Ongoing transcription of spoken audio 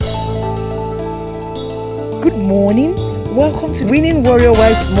Good morning. Welcome to Winning Warrior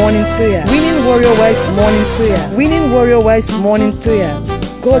Wives Morning Prayer. Winning Warrior Wives Morning Prayer. Winning Warrior Wives Morning Prayer.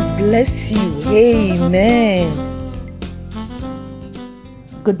 God bless you. Amen.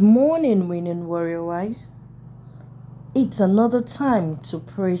 Good morning, Winning Warrior Wives. It's another time to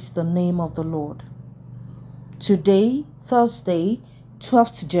praise the name of the Lord. Today, Thursday,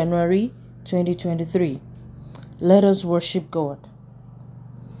 12th January 2023. Let us worship God.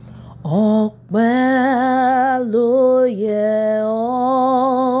 Ọpẹ́ ló yẹ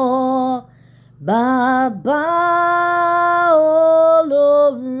ọ́, Bàbá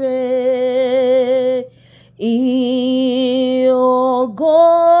olóore, ìyìn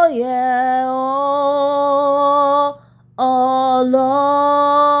ògo yẹ ọ́, Ọlọ́run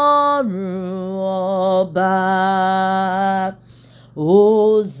ọba.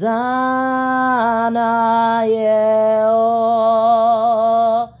 Hosanna yẹ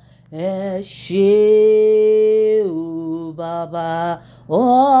ọ́, ẹ ṣé o Bàbá.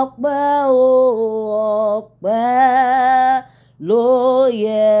 Ọpẹ́ ló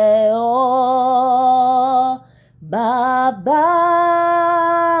yẹ ọ́, Bàbá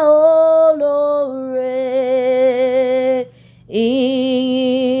olóore,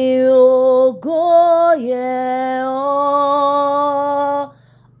 ìyìn ògo yẹ ọ́,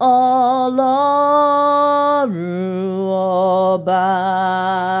 Ọlọ́run ọba.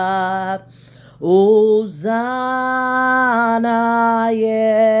 Hosanna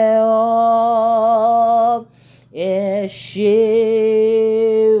yẹ ọ́, ẹ ṣé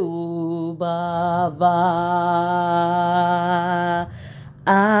o Bàbá.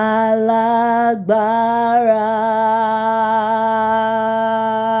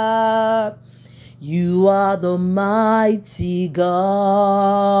 Alágbára, you are the mighty God.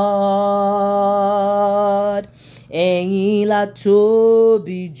 Ẹ̀yin la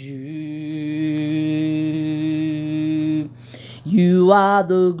tóbi jù. You are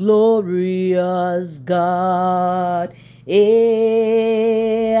the glorious God.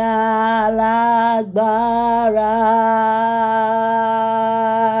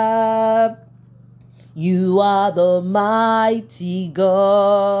 Alágbára, you are the mighty God.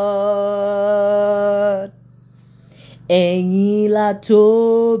 Ẹ̀yin la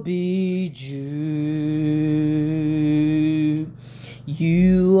tóbi jù.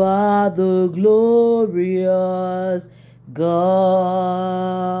 You are the glorious God.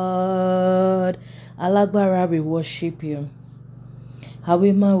 Alágbára, we worship you.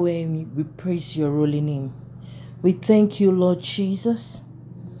 However, we praise your holy name. We thank you, Lord Jesus,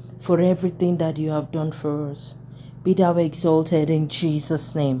 for everything that you have done for us. Be thou exalted in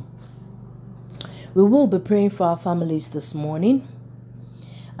Jesus' name. We will be praying for our families this morning.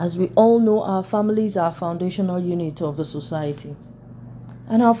 As we all know, our families are a foundational unit of the society.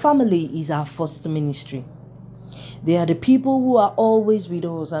 And our family is our first ministry. They are the people who are always with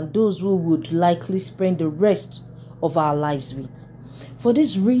us and those who would likely spend the rest of our lives with. For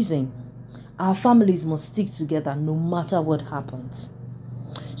this reason, our families must stick together no matter what happens.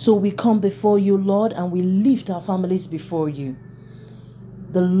 So we come before you, Lord, and we lift our families before you.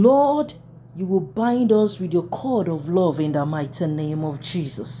 The Lord, you will bind us with your cord of love in the mighty name of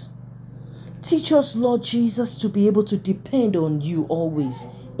Jesus. Teach us, Lord Jesus, to be able to depend on you always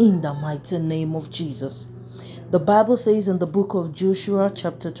in the mighty name of Jesus. The Bible says in the book of Joshua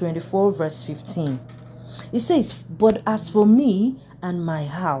chapter 24 verse 15, it says, "But as for me and my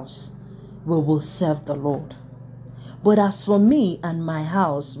house, we will serve the Lord." But as for me and my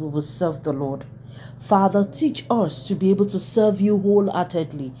house, we will serve the Lord. Father, teach us to be able to serve you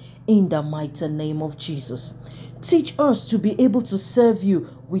wholeheartedly in the mighty name of Jesus. Teach us to be able to serve you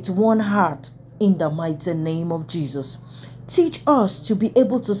with one heart in the mighty name of Jesus. Teach us to be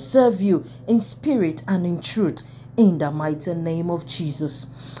able to serve you in spirit and in truth in the mighty name of Jesus.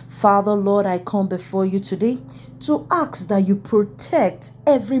 Father, Lord, I come before you today to ask that you protect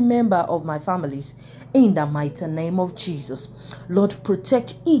every member of my families in the mighty name of Jesus. Lord,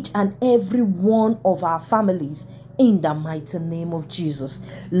 protect each and every one of our families in the mighty name of Jesus.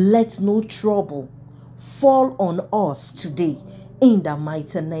 Let no trouble fall on us today in the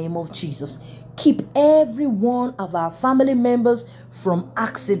mighty name of Jesus. Keep every one of our family members from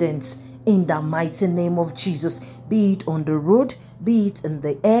accidents in the mighty name of Jesus. Be it on the road, be it in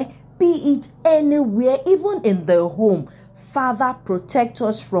the air, be it anywhere, even in the home. Father, protect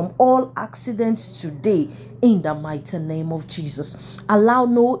us from all accidents today in the mighty name of Jesus. Allow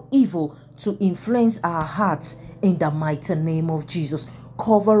no evil to influence our hearts in the mighty name of Jesus.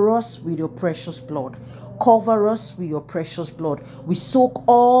 Cover us with your precious blood. Cover us with your precious blood. We soak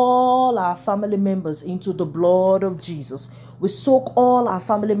all our family members into the blood of Jesus. We soak all our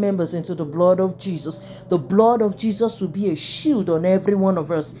family members into the blood of Jesus. The blood of Jesus will be a shield on every one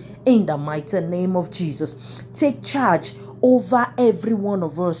of us in the mighty name of Jesus. Take charge over every one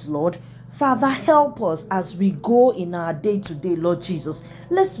of us, Lord. Father, help us as we go in our day-to-day, Lord Jesus.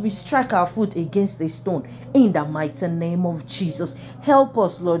 Lest we strike our foot against a stone in the mighty name of Jesus. Help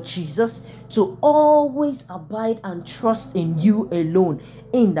us, Lord Jesus, to always abide and trust in you alone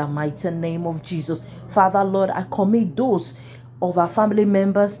in the mighty name of Jesus. Father, Lord, I commit those of our family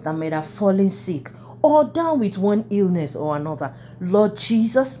members that may have fallen sick or down with one illness or another. Lord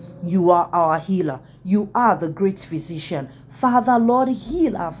Jesus, you are our healer. You are the great physician. Father, Lord,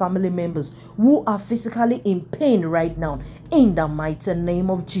 heal our family members who are physically in pain right now in the mighty name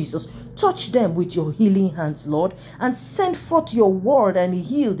of Jesus. Touch them with your healing hands, Lord, and send forth your word and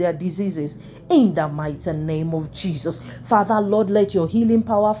heal their diseases in the mighty name of Jesus. Father, Lord, let your healing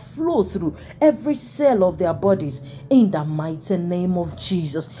power flow through every cell of their bodies in the mighty name of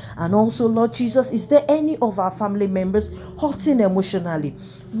Jesus. And also, Lord Jesus, is there any of our family members hurting emotionally,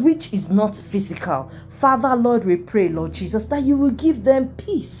 which is not physical? Father, Lord, we pray, Lord Jesus, that you will give them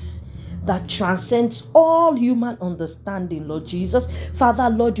peace that transcends all human understanding, Lord Jesus. Father,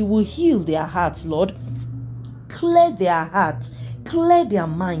 Lord, you will heal their hearts, Lord. Clear their hearts, clear their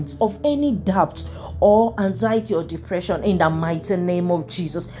minds of any doubt or anxiety or depression in the mighty name of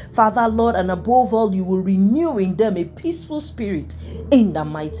Jesus. Father, Lord, and above all, you will renew in them a peaceful spirit in the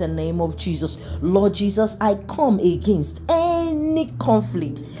mighty name of Jesus. Lord Jesus, I come against any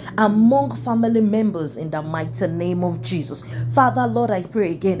conflict among family members in the mighty name of Jesus. Father, Lord, I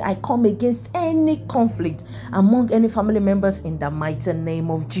pray again, I come against any conflict among any family members in the mighty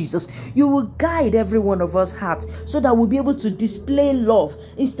name of Jesus. You will guide every one of us hearts so that we'll be able to display love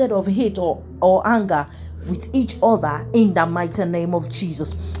instead of hate or anger with each other in the mighty name of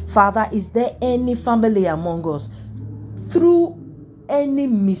Jesus. Father, is there any family among us through any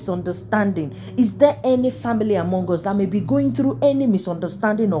misunderstanding? Is there any family among us that may be going through any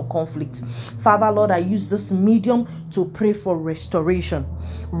misunderstanding or conflict? Father, Lord, I use this medium to pray for restoration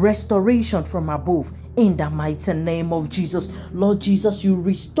from above in the mighty name of Jesus. Lord Jesus, you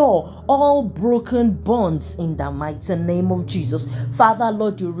restore all broken bonds in the mighty name of Jesus. Father,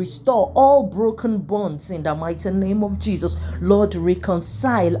 Lord, you restore all broken bonds in the mighty name of Jesus. Lord,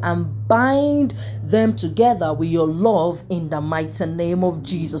 reconcile and bind them together with your love in the mighty name of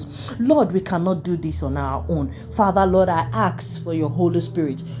Jesus. Lord, we cannot do this on our own. Father, Lord, I ask for your Holy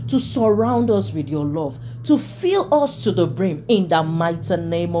Spirit to surround us with your love, to fill us to the brim in the mighty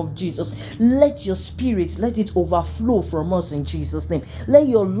name of Jesus. Let your spirit, let it overflow from us in Jesus' name. Let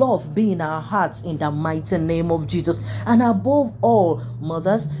your love be in our hearts in the mighty name of Jesus. And above all,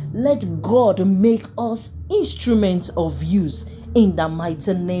 mothers, let God make us instruments of use in the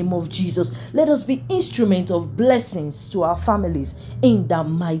mighty name of Jesus. Let us be instruments of blessings to our families in the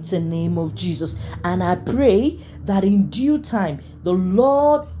mighty name of Jesus. And I pray that in due time the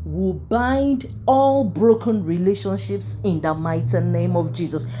Lord will bind all broken relationships in the mighty name of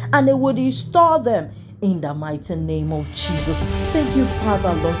Jesus, and it will restore them in the mighty name of Jesus. Thank you,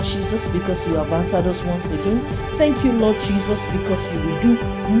 Father, Lord Jesus, because you have answered us once again. Thank you, Lord Jesus, because you will do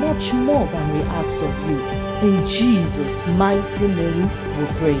much more than we ask of you. In Jesus' mighty name we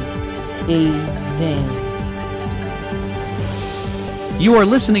pray. Amen. You are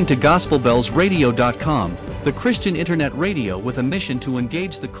listening to GospelBellsRadio.com, the Christian internet radio with a mission to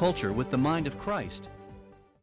engage the culture with the mind of Christ.